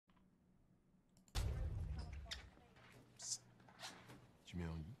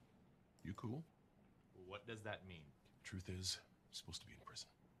cool. What does that mean? Truth is, you're supposed to be in prison.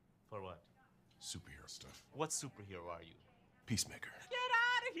 For what? Superhero stuff. What superhero are you? Peacemaker. Get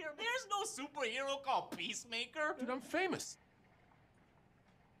out of here! There's no superhero called Peacemaker! Dude, I'm famous.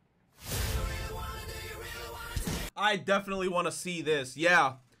 I definitely want to see this.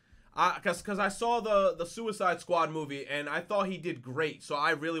 Yeah. Because I saw the Suicide Squad movie, and I thought he did great. So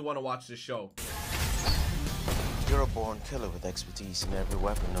I really want to watch this show. You're a born killer with expertise in every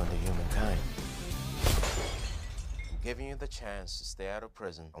weapon known to humankind. I'm giving you the chance to stay out of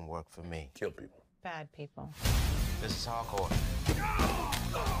prison and work for me. Kill people. Bad people. This is hardcore.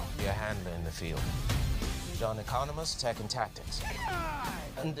 Be a handler in the field. John Economist, Tech and Tactics.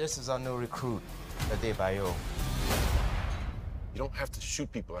 And this is our new recruit, Adebayo. You don't have to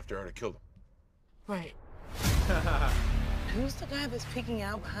shoot people after you already killed them. Right. Who's the guy that's peeking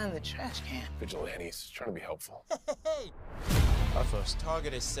out behind the trash can? Vigilantes, trying to be helpful. Our first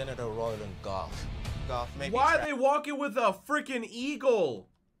target is Senator Royland Goff. Goff may be Why are they walking with a freaking eagle?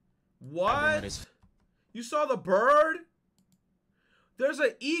 What? You saw the bird? There's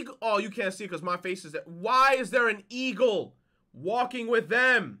an eagle. Oh, you can't see it because my face is there. Why is there an eagle walking with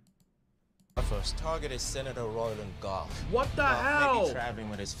them? Our first target is Senator Royland Goff. What the Goff hell? may be traveling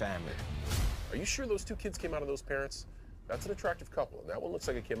with his family. Are you sure those two kids came out of those parents? That's an attractive couple, and that one looks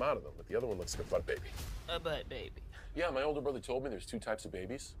like it came out of them, but the other one looks like a butt baby. A butt baby. Yeah, my older brother told me there's two types of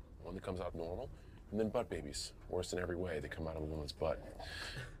babies. One that comes out normal, and then butt babies. Worse in every way, they come out of a woman's butt.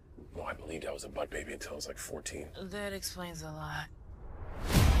 No, I believed I was a butt baby until I was like 14. That explains a lot.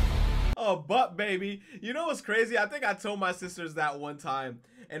 Oh, butt baby. You know what's crazy? I think I told my sisters that one time,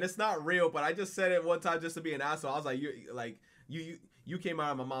 and it's not real, but I just said it one time just to be an asshole. I was like, you came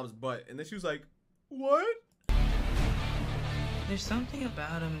out of my mom's butt, and then she was like, what? There's something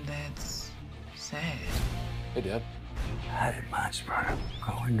about him that's sad. Hey, Dad. How did my sperm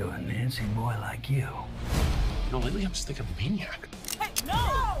go into a Nancy boy like you? No, lately I'm just thinking maniac. Hey,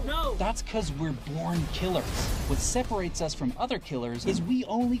 no! No! That's because we're born killers. What separates us from other killers is we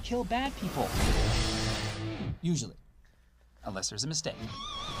only kill bad people. Usually. Unless there's a mistake.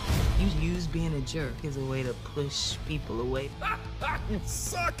 You use being a jerk as a way to push people away. You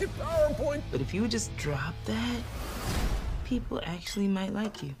suck at PowerPoint. But if you would just drop that, people actually might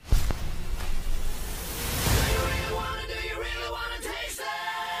like you.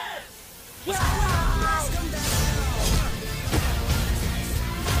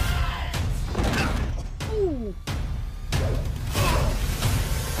 Ooh.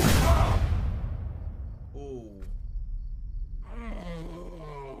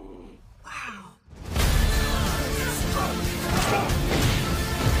 Wow.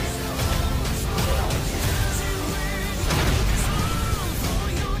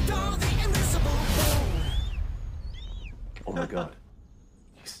 Oh my God.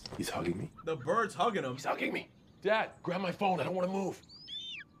 He's hugging me. The bird's hugging him. He's hugging me. Dad, grab my phone. I don't want to move.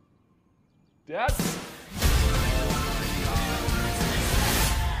 Dad?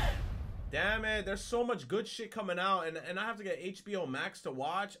 Damn it, there's so much good shit coming out, and I have to get HBO Max to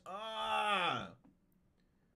watch. Ah.